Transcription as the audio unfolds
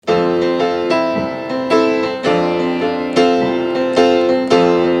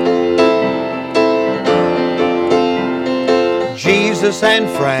Jesus and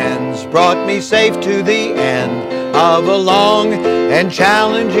friends brought me safe to the end of a long and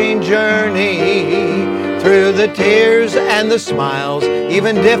challenging journey. Through the tears and the smiles,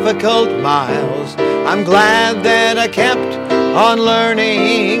 even difficult miles, I'm glad that I kept on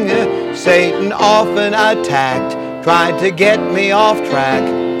learning. Satan often attacked, tried to get me off track,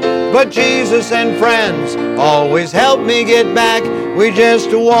 but Jesus and friends always helped me get back. We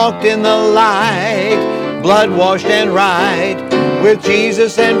just walked in the light, blood-washed and right. With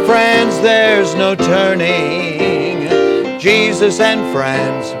Jesus and friends, there's no turning. Jesus and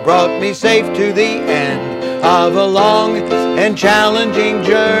friends brought me safe to the end of a long and challenging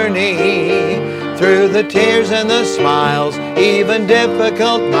journey. Through the tears and the smiles, even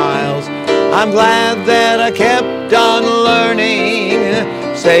difficult miles, I'm glad that I kept on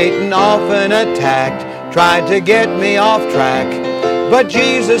learning. Satan often attacked, tried to get me off track, but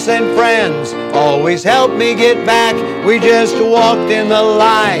Jesus and friends always helped me get back. We just walked in the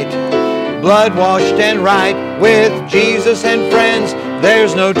light, blood-washed and right. With Jesus and friends,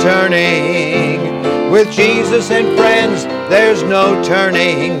 there's no turning. With Jesus and friends, there's no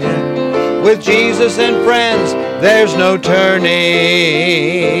turning. With Jesus and friends, there's no turning.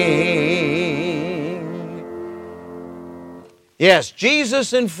 Yes,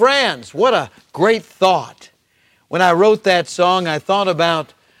 Jesus and friends. What a great thought. When I wrote that song, I thought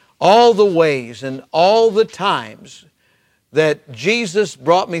about all the ways and all the times that Jesus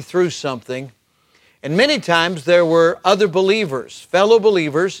brought me through something. And many times there were other believers, fellow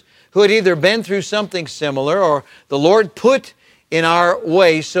believers, who had either been through something similar or the Lord put in our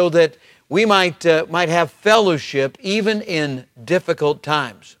way so that we might have fellowship even in difficult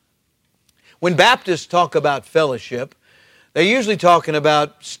times. When Baptists talk about fellowship, they're usually talking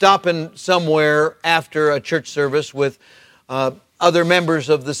about stopping somewhere after a church service with other members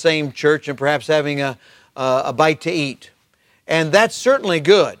of the same church and perhaps having a bite to eat. And that's certainly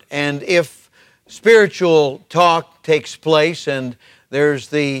good. And if spiritual talk takes place and there's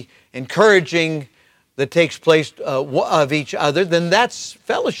the encouraging that takes place of each other, then that's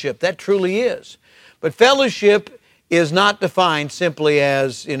fellowship. That truly is. But fellowship is not defined simply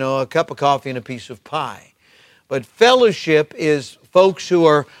as, a cup of coffee and a piece of pie. But fellowship is folks who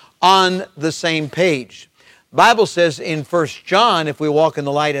are on the same page. The Bible says in 1 John, if we walk in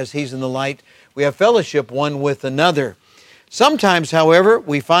the light as He's in the light, we have fellowship one with another. Sometimes, however,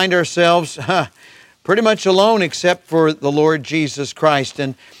 we find ourselves pretty much alone except for the Lord Jesus Christ.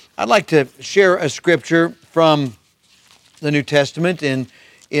 And I'd like to share a scripture from the New Testament in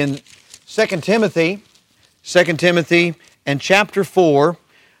 2 Timothy and chapter 4.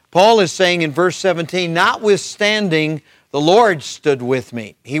 Paul is saying in verse 17, notwithstanding, the Lord stood with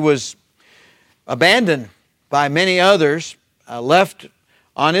me. He was abandoned by many others, left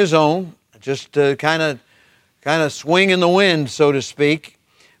on his own, just to kind of swing in the wind, so to speak.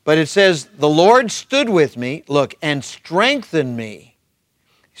 But it says, the Lord stood with me, and strengthened me.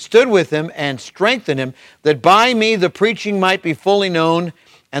 Stood with him and strengthened him, that by me the preaching might be fully known,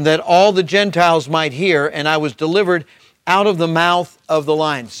 and that all the Gentiles might hear, and I was delivered out of the mouth of the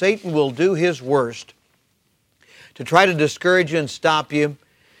lion. Satan will do his worst to try to discourage you and stop you.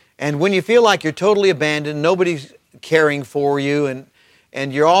 And when you feel like you're totally abandoned, nobody's caring for you,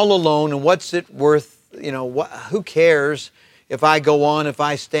 and you're all alone, and what's it worth? Who cares if I go on, if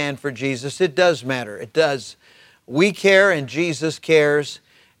I stand for Jesus? It does matter. It does. We care and Jesus cares,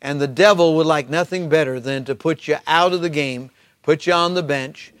 and the devil would like nothing better than to put you out of the game, put you on the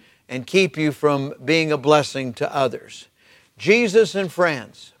bench, and keep you from being a blessing to others. Jesus and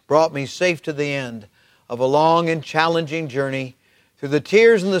friends brought me safe to the end of a long and challenging journey. Through the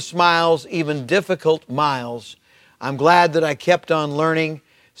tears and the smiles, even difficult miles, I'm glad that I kept on learning.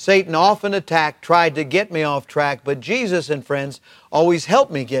 Satan often attacked, tried to get me off track, but Jesus and friends always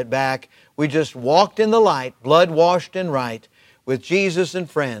helped me get back. We just walked in the light, blood-washed and right. With Jesus and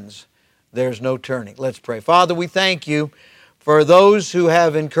friends, there's no turning. Let's pray. Father, we thank You for those who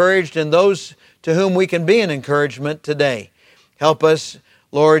have encouraged and those to whom we can be an encouragement today. Help us,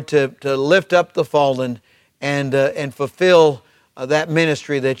 Lord, to lift up the fallen and fulfill that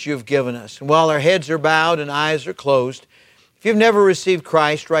ministry that You've given us. And while our heads are bowed and eyes are closed, if you've never received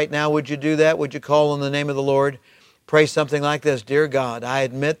Christ right now, would you do that? Would you call on the name of the Lord? Pray something like this: Dear God, I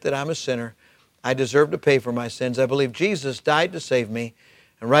admit that I'm a sinner. I deserve to pay for my sins. I believe Jesus died to save me.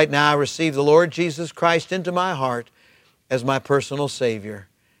 And right now I receive the Lord Jesus Christ into my heart as my personal Savior.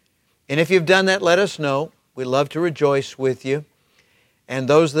 And if you've done that, let us know. We'd love to rejoice with you. And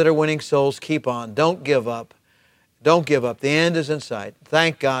those that are winning souls, keep on. Don't give up. Don't give up. The end is in sight.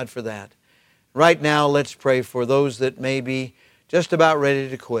 Thank God for that. Right now, let's pray for those that may be just about ready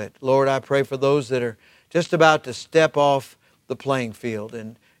to quit. Lord, I pray for those that are just about to step off the playing field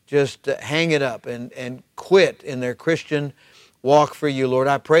and just hang it up and quit in their Christian walk for you, Lord.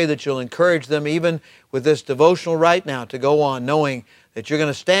 I pray that you'll encourage them even with this devotional right now to go on knowing that you're going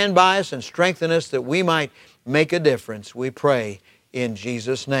to stand by us and strengthen us that we might make a difference. We pray in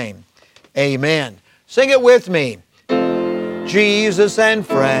Jesus' name. Amen. Sing it with me. Jesus and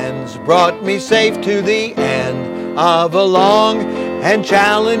friends brought me safe to the end of a long and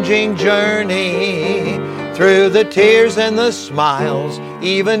challenging journey. Through the tears and the smiles,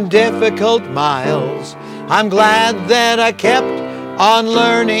 even difficult miles, I'm glad that I kept on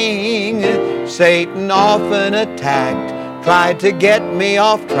learning. Satan often attacked, tried to get me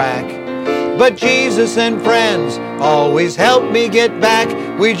off track, but Jesus and friends always helped me get back.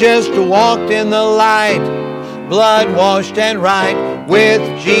 We just walked in the light, blood washed and right. With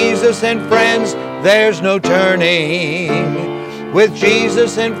Jesus and friends, there's no turning. With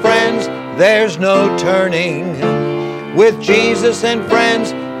Jesus and friends, there's no turning. With Jesus and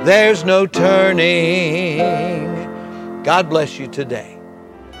friends, there's no turning. God bless you today.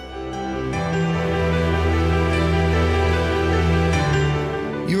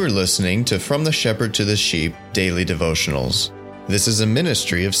 You are listening to From the Shepherd to the Sheep Daily Devotionals. This is a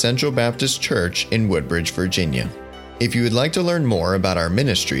ministry of Central Baptist Church in Woodbridge, Virginia. If you would like to learn more about our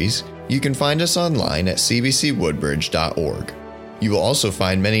ministries, you can find us online at cbcwoodbridge.org. You will also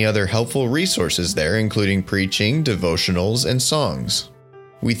find many other helpful resources there, including preaching, devotionals, and songs.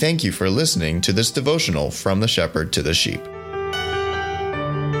 We thank you for listening to this devotional from the Shepherd to the Sheep.